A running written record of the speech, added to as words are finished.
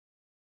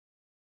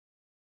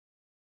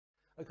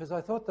Because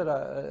I thought that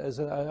as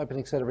an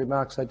opening set of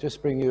remarks, I'd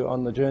just bring you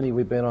on the journey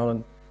we've been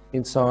on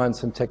in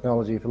science and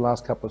technology for the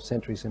last couple of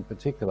centuries in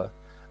particular.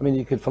 I mean,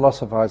 you could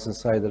philosophize and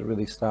say that it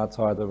really starts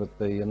either with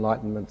the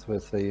Enlightenment,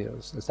 with the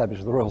establishment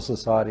of the Royal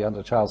Society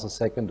under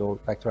Charles II, or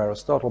back to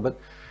Aristotle, but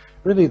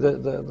really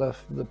the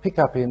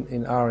pickup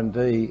in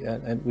R&D,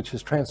 and which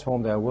has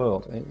transformed our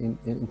world,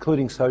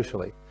 including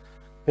socially.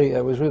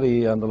 It was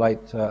really in the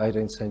late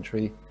 18th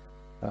century,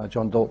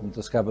 John Dalton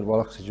discovered what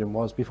oxygen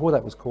was. Before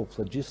that was called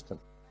phlogiston,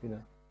 you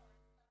know.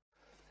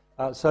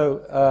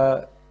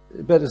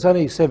 But it's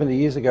only 70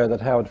 years ago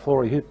that Howard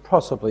Florey, who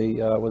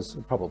probably was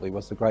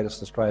the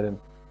greatest Australian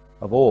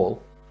of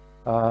all,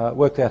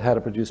 worked out how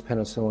to produce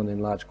penicillin in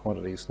large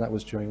quantities, and that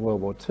was during World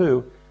War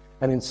II.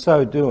 And in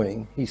so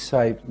doing, he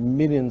saved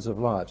millions of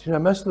lives. You know,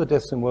 most of the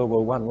deaths in World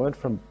War I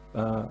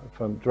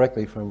weren't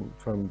directly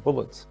from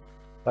bullets;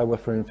 they were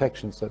from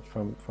infections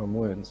from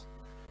wounds,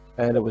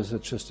 and it was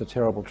just a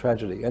terrible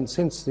tragedy. And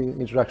since the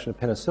introduction of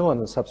penicillin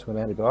and subsequent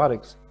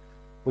antibiotics,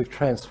 we've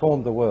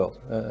transformed the world.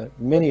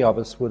 Many of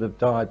us would have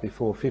died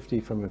before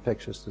 50 from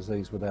infectious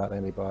disease without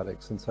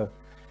antibiotics,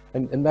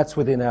 and that's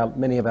within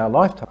many of our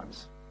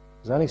lifetimes.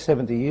 It was only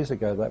 70 years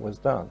ago that was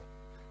done.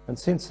 And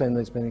since then,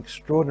 there's been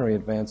extraordinary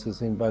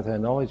advances in both our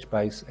knowledge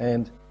base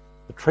and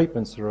the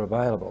treatments that are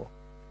available.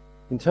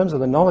 In terms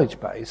of the knowledge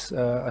base,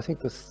 I think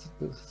the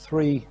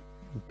three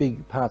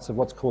big parts of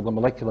what's called the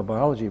molecular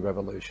biology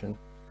revolution,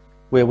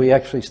 where we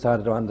actually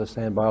started to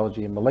understand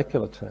biology in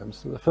molecular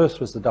terms. The first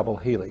was the double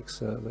helix,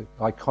 the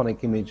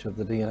iconic image of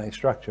the DNA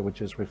structure,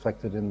 which is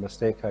reflected in the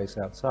staircase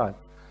outside.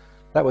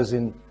 That was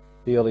in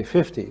the early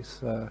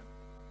 50s.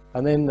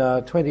 And then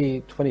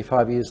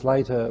 25 years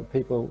later,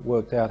 people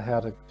worked out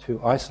how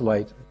to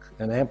isolate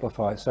and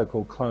amplify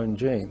so-called clone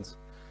genes,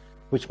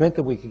 which meant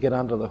that we could get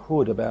under the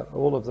hood about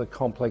all of the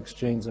complex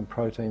genes and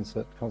proteins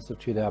that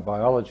constitute our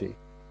biology,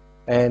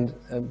 and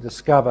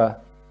discover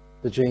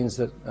the genes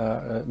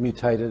that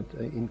mutated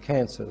in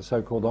cancer, the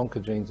so-called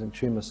oncogenes and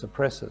tumour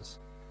suppressors.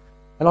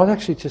 And I'll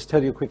actually just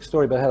tell you a quick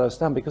story about how that's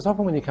done, because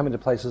often when you come into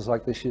places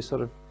like this, you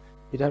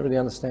don't really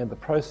understand the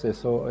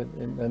process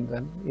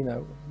and you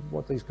know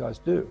what these guys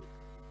do.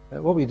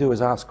 What we do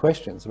is ask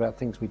questions about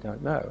things we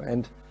don't know.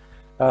 And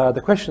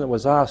the question that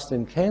was asked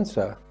in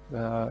cancer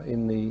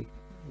in the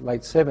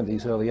late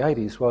 70s, early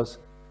 80s was,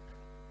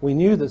 we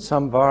knew that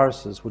some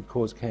viruses would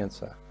cause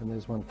cancer, and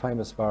there's one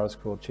famous virus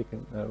called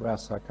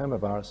Rouse sarcoma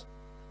virus,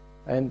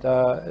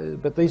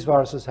 but these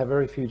viruses have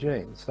very few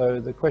genes. So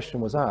the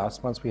question was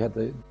asked, once we had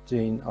the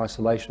gene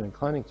isolation and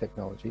cloning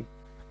technology,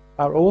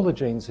 are all the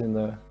genes in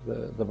the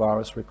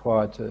virus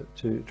required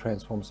to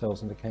transform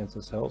cells into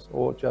cancer cells,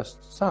 or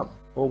just some,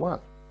 or one?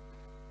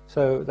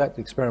 So that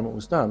experiment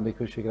was done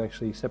because you could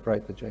actually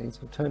separate the genes.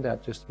 It turned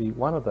out just to be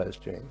one of those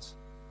genes,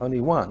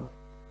 only one,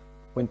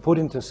 when put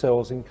into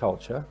cells in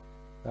culture,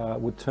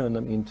 would turn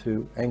them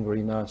into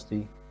angry,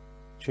 nasty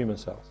tumour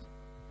cells.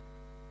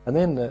 And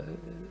then it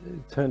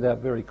turned out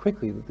very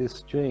quickly that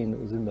this gene that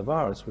was in the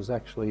virus was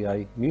actually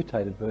a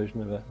mutated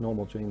version of a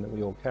normal gene that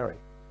we all carry,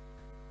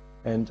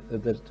 and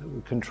that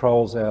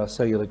controls our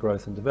cellular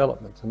growth and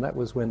development. And that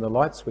was when the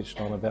light switched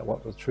on about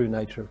what the true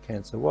nature of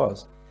cancer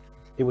was.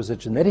 It was a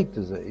genetic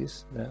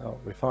disease, now I'll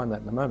refine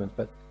that in a moment,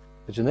 but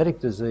a genetic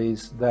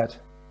disease that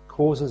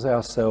causes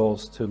our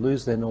cells to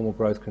lose their normal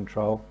growth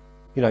control.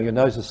 You know, your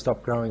noses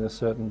stop growing a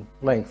certain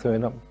length,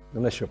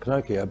 unless you're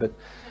Pinocchio, but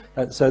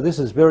so this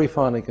is very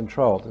finely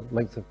controlled, the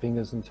length of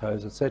fingers and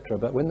toes, etc.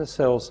 But when the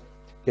cells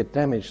get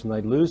damaged and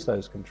they lose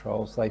those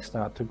controls, they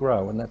start to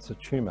grow, and that's a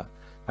tumour.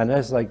 And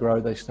as they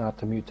grow, they start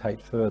to mutate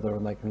further,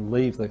 and they can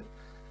leave the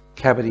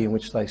cavity in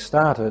which they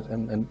started,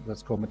 and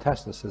that's called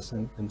metastasis,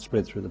 and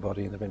spread through the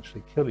body and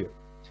eventually kill you.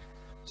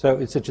 So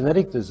it's a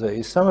genetic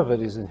disease. Some of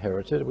it is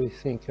inherited. We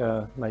think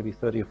maybe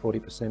 30 or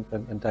 40%,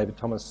 and David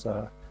Thomas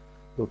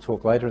will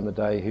talk later in the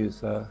day, who's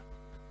the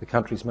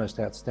country's most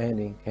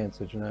outstanding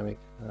cancer genomic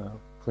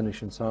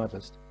clinician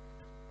scientist.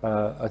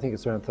 I think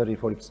it's around 30 or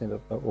 40%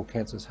 of all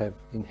cancers have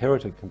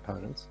inherited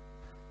components,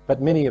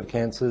 but many of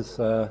cancers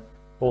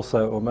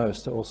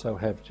most also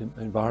have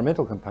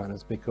environmental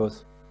components,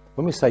 because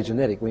when we say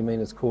genetic, we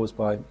mean it's caused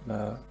by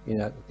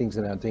things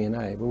in our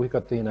DNA. But we've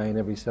got DNA in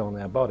every cell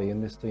in our body,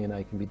 and this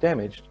DNA can be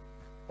damaged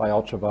by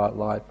ultraviolet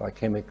light, by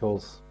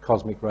chemicals,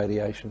 cosmic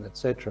radiation,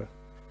 etc.,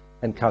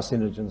 and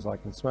carcinogens like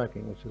in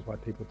smoking, which is why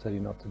people tell you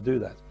not to do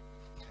that.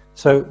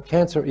 So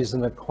cancer is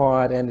an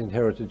acquired and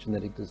inherited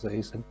genetic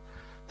disease, and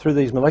through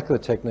these molecular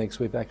techniques,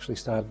 we've actually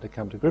started to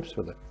come to grips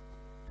with it.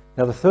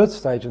 Now, the third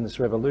stage in this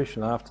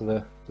revolution, after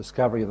the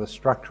discovery of the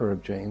structure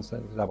of genes, the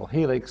double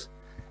helix,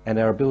 and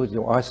our ability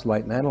to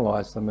isolate and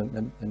analyse them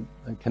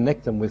and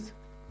connect them with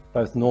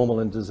both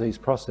normal and disease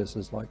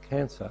processes like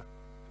cancer,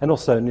 and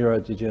also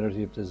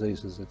neurodegenerative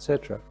diseases,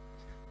 etc.,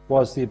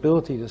 was the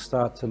ability to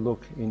start to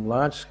look in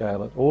large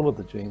scale at all of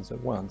the genes at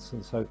once, in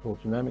the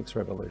so-called genomics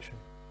revolution.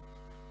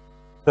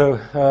 So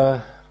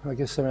I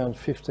guess around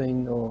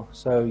 15 or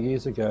so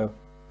years ago,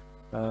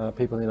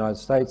 people in the United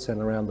States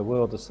and around the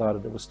world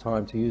decided it was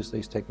time to use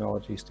these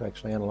technologies to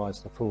actually analyse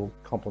the full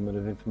complement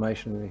of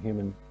information in the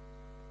human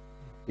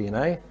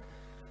DNA.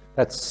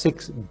 That's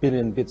 6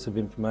 billion bits of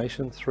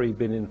information, 3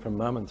 billion from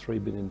mum and 3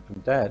 billion from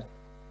dad.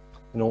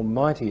 An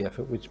almighty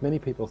effort which many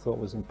people thought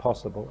was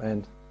impossible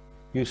and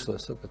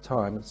useless at the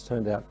time. It's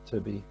turned out to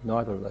be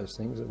neither of those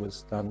things. It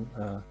was done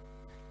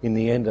in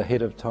the end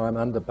ahead of time,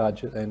 under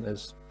budget, and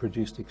has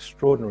produced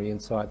extraordinary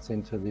insights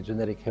into the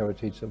genetic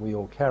heritage that we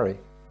all carry.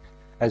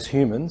 As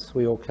humans,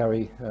 we all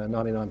carry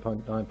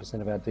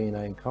 99.9% of our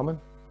DNA in common.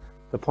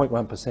 The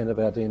 0.1% of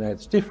our DNA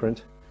that's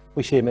different,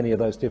 we share many of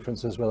those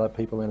differences with other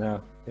people in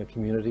our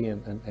community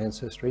and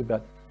ancestry,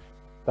 but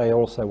they are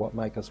also what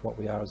make us what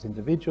we are as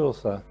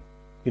individuals.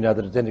 You know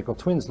that identical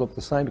twins look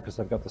the same because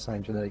they've got the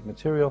same genetic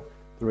material.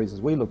 The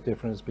reasons we look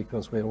different is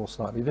because we're all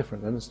slightly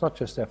different. And it's not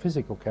just our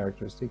physical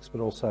characteristics,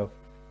 but also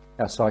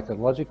our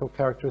psychological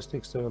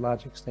characteristics to a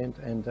large extent,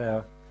 and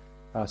our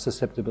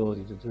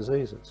susceptibility to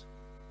diseases.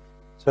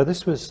 So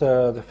this was,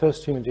 the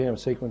first human genome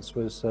sequence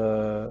was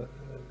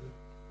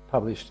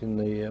published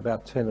in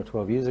about 10 or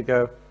 12 years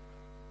ago.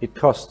 It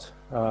cost,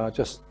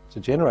 just to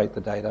generate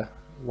the data,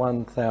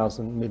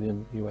 $1,000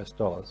 million US,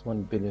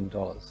 $1 billion.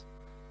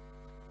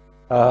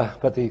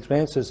 But the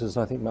advances, as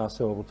I think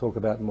Marcel will talk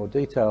about in more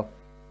detail,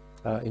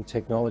 in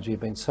technology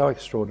have been so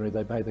extraordinary,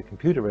 they made the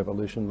computer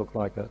revolution look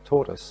like a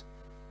tortoise.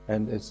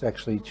 And it's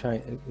actually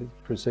it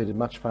proceeded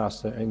much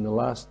faster. In the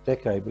last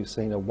decade, we've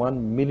seen a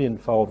 1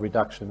 million-fold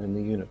reduction in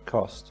the unit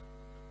cost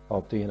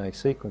of DNA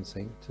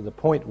sequencing, to the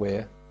point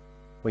where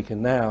we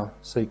can now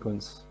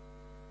sequence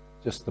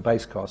just the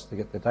base cost to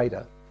get the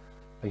data,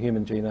 a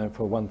human genome,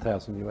 for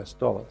 $1,000 US.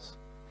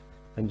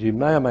 And you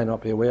may or may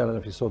not be aware, I don't know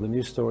if you saw the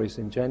news stories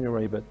in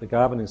January, but the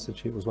Garvan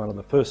Institute was one of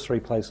the first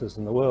 3 places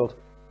in the world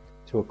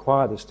to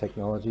acquire this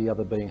technology,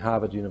 other being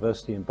Harvard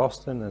University in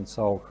Boston and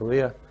Seoul,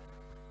 Korea.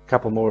 A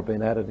couple more have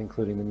been added,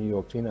 including the New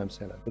York Genome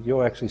Center. But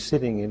you're actually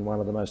sitting in one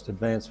of the most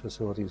advanced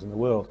facilities in the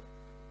world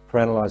for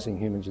analysing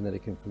human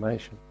genetic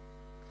information.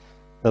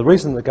 Now, the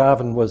reason the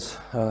Garvan was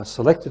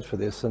selected for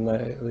this, and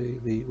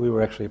we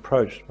were actually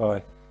approached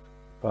by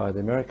the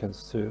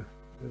Americans it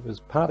was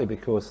partly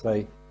because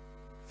they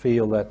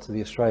feel that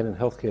the Australian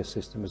healthcare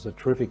system is a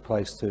terrific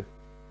place to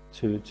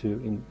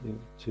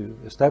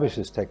establish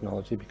this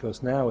technology,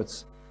 because now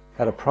it's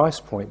at a price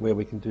point where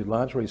we can do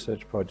large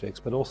research projects,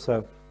 but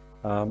also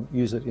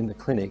use it in the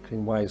clinic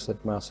in ways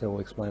that Marcel will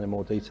explain in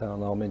more detail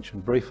and I'll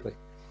mention briefly.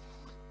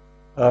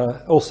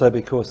 Also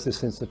because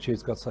this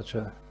institute's got such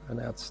an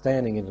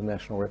outstanding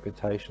international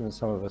reputation, and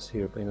some of us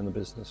here have been in the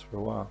business for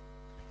a while.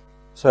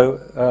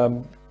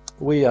 So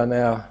we are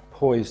now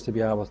poised to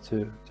be able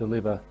to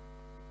deliver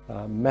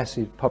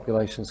massive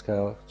population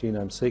scale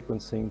genome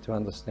sequencing to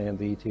understand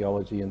the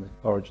etiology and the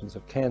origins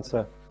of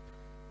cancer,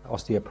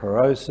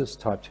 osteoporosis,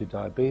 type 2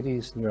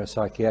 diabetes,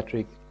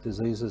 neuropsychiatric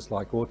diseases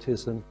like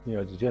autism,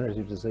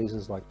 neurodegenerative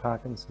diseases like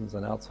Parkinson's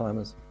and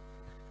Alzheimer's,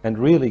 and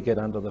really get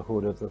under the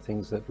hood of the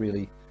things that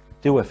really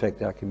do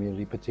affect our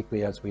community,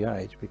 particularly as we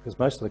age, because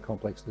most of the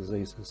complex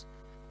diseases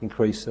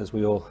increase, as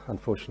we all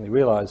unfortunately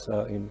realise,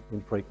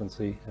 in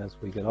frequency as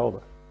we get older.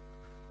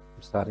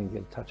 I'm starting to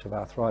get a touch of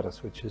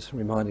arthritis, which is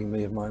reminding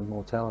me of my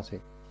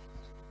mortality.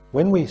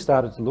 When we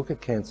started to look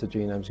at cancer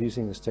genomes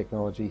using this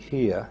technology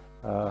here,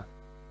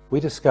 we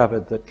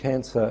discovered that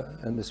cancer,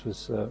 and this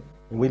was,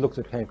 when we looked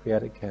at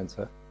pancreatic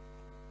cancer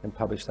and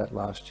published that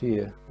last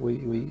year,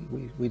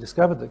 we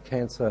discovered that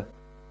cancer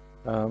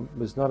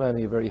was not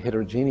only a very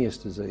heterogeneous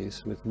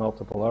disease with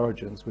multiple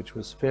origins, which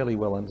was fairly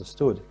well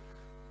understood,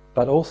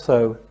 but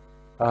also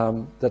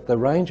that the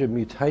range of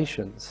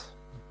mutations,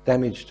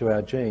 damage to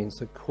our genes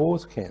that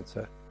cause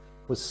cancer,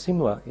 was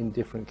similar in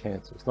different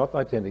cancers. Not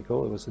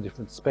identical, it was a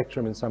different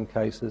spectrum in some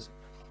cases,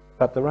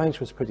 but the range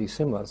was pretty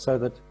similar, so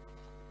that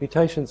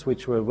mutations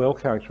which were well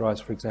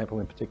characterised, for example,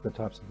 in particular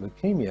types of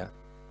leukemia,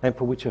 and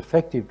for which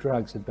effective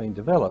drugs had been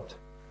developed,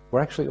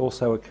 were actually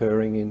also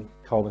occurring in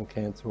colon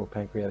cancer or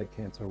pancreatic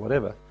cancer or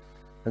whatever.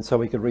 And so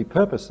we could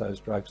repurpose those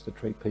drugs to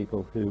treat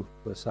people who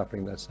were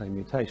suffering those same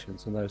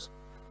mutations, and those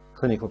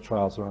clinical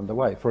trials are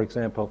underway. For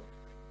example,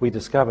 we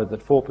discovered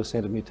that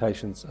 4% of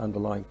mutations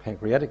underlying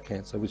pancreatic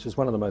cancer, which is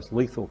one of the most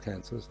lethal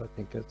cancers, I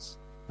think it's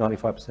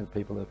 95% of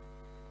people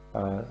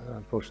have,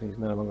 unfortunately, is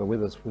no longer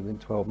with us within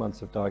 12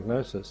 months of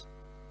diagnosis.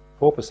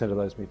 4% of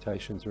those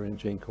mutations are in a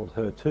gene called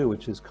HER2,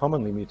 which is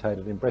commonly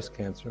mutated in breast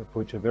cancer, for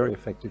which are very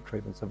effective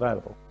treatments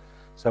available.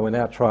 So we're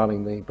now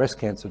trialling the breast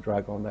cancer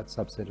drug on that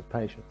subset of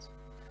patients.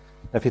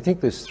 Now, if you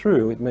think this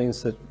through, it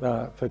means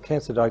that for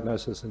cancer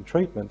diagnosis and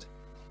treatment,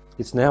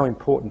 it's now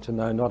important to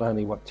know not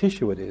only what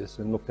tissue it is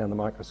and look down the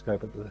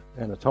microscope at the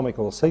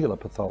anatomical or cellular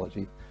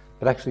pathology,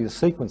 but actually to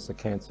sequence the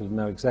cancer to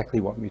know exactly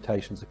what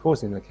mutations are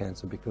causing the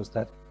cancer, because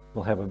that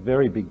will have a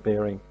very big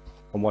bearing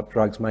on what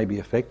drugs may be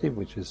effective,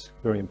 which is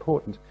very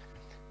important.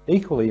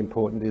 Equally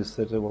important is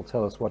that it will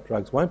tell us what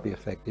drugs won't be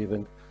effective,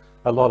 and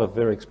a lot of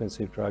very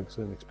expensive drugs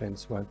and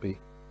expense won't be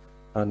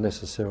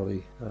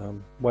unnecessarily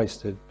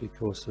wasted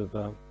because of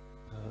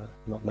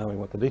not knowing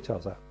what the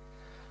details are.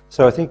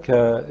 So I think,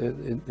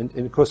 and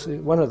of course,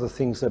 one of the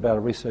things about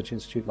a research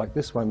institute like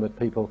this one that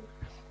people,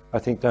 I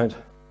think, don't,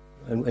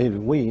 and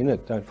even we in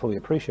it don't fully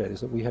appreciate,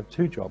 is that we have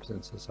two jobs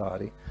in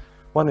society.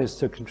 One is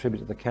to contribute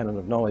to the canon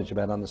of knowledge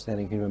about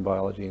understanding human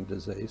biology and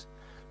disease,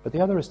 but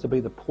the other is to be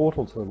the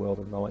portal to the world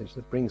of knowledge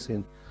that brings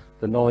in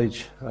the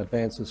knowledge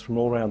advances from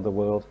all around the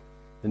world,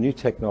 the new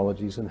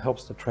technologies, and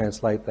helps to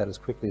translate that as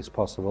quickly as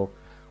possible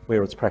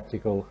where it's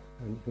practical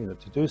and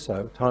to do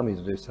so, timely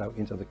to do so,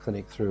 into the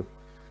clinic through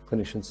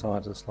clinician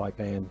scientists like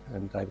Anne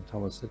and David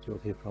Thomas that you'll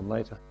hear from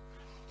later.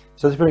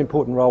 So it's a very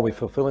important role we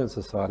fulfill in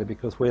society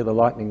because we're the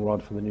lightning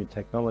rod for the new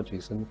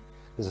technologies. And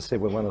as I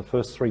said, we're one of the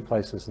first 3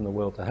 places in the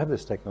world to have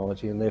this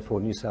technology, and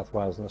therefore New South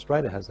Wales and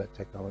Australia has that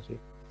technology.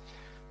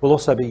 We'll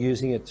also be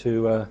using it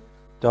to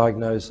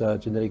diagnose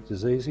genetic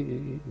disease.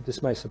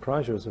 This may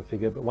surprise you as a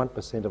figure, but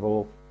 1% of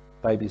all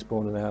babies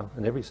born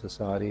in every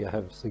society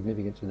have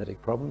significant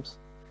genetic problems.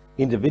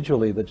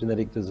 Individually, the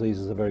genetic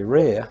diseases are very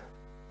rare,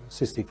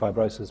 cystic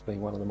fibrosis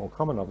being one of the more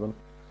common of them,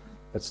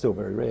 but still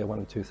very rare, 1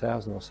 in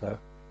 2,000 or so.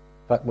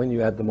 But when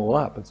you add them all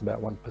up, it's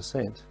about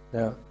 1%.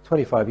 Now,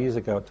 25 years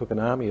ago, it took an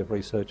army of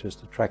researchers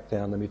to track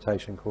down the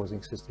mutation causing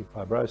cystic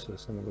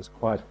fibrosis, and it was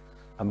quite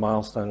a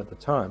milestone at the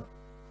time.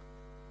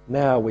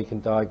 Now we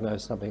can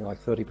diagnose something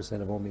like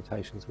 30% of all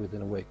mutations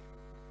within a week,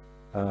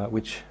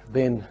 which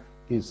then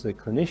gives the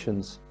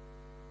clinicians,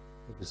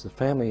 gives the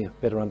family a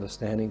better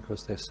understanding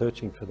because they're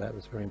searching for that.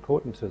 It's very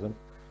important to them,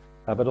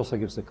 but also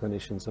gives the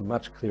clinicians a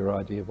much clearer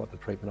idea of what the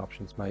treatment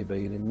options may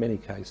be. And in many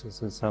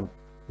cases, in some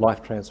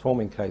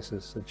life-transforming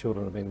cases, the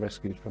children have been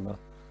rescued from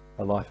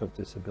a life of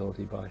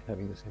disability by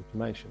having this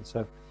information.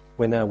 So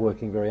we're now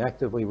working very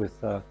actively with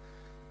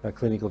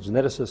clinical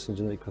geneticists and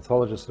genetic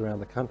pathologists around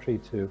the country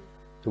to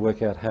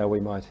work out how we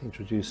might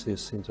introduce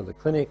this into the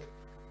clinic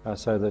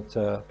so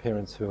that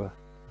parents who are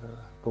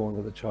born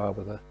with a child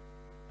with a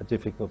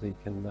difficulty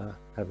can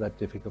have that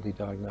difficulty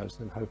diagnosed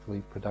and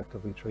hopefully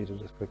productively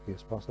treated as quickly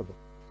as possible.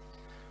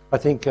 I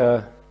think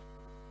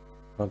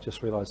I've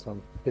just realised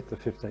I'm hit the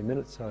 15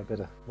 minutes, so I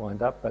better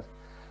wind up, but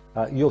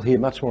you'll hear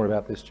much more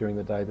about this during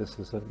the day. This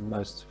is the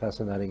most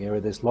fascinating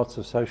area. There's lots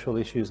of social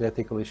issues,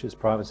 ethical issues,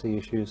 privacy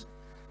issues.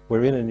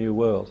 We're in a new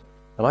world,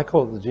 and I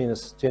call it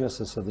the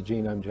genesis of the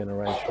genome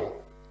generation.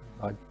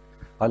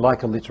 I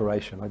like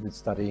alliteration. I did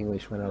study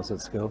English when I was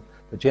at school.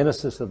 The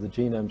genesis of the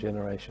genome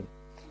generation,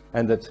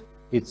 and that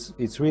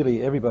it's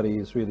really, everybody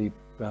is really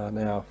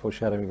now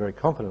foreshadowing very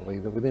confidently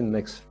that within the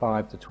next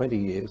 5 to 20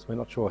 years, we're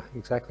not sure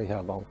exactly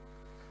how long,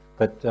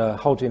 but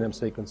whole genome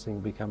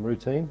sequencing become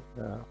routine,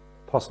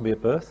 possibly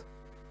at birth,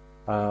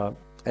 and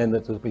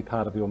that it'll be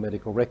part of your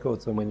medical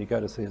records. And when you go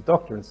to see a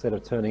doctor, instead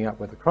of turning up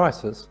with a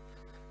crisis,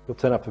 you'll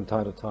turn up from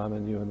time to time,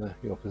 and you and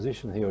your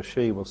physician, he or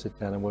she, will sit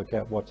down and work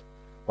out what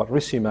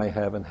risks you may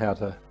have and how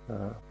to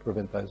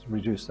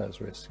reduce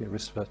those risks. Your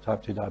risk for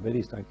type 2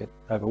 diabetes, don't get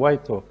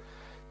overweight, or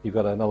you've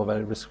got an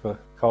elevated risk for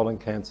colon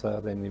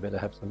cancer, then you better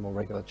have some more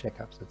regular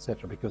checkups,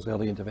 etc., because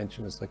early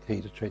intervention is the key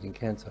to treating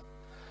cancer.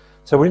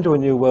 So we're into a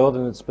new world,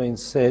 and it's been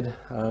said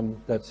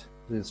that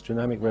this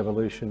genomic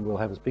revolution will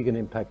have as big an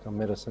impact on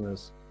medicine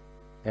as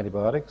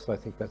antibiotics. I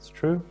think that's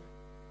true.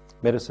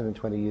 Medicine in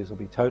 20 years will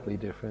be totally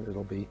different.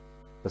 It'll be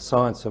the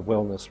science of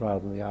wellness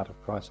rather than the art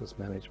of crisis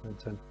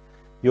management. And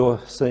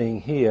you're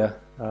seeing here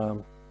a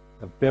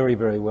very,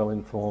 very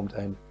well-informed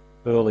and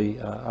early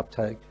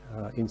uptake,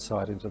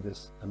 insight into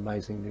this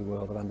amazing new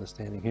world of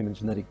understanding human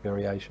genetic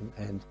variation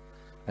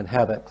and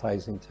how that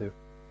plays into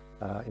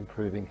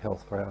improving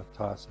health for our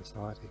entire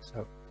society.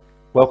 So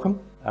welcome.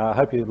 I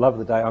hope you love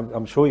the day.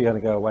 I'm sure you're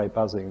going to go away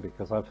buzzing,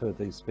 because I've heard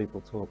these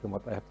people talk and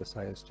what they have to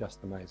say is just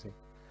amazing.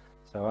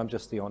 So I'm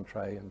just the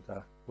entree, and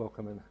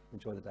welcome and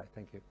enjoy the day.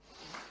 Thank you.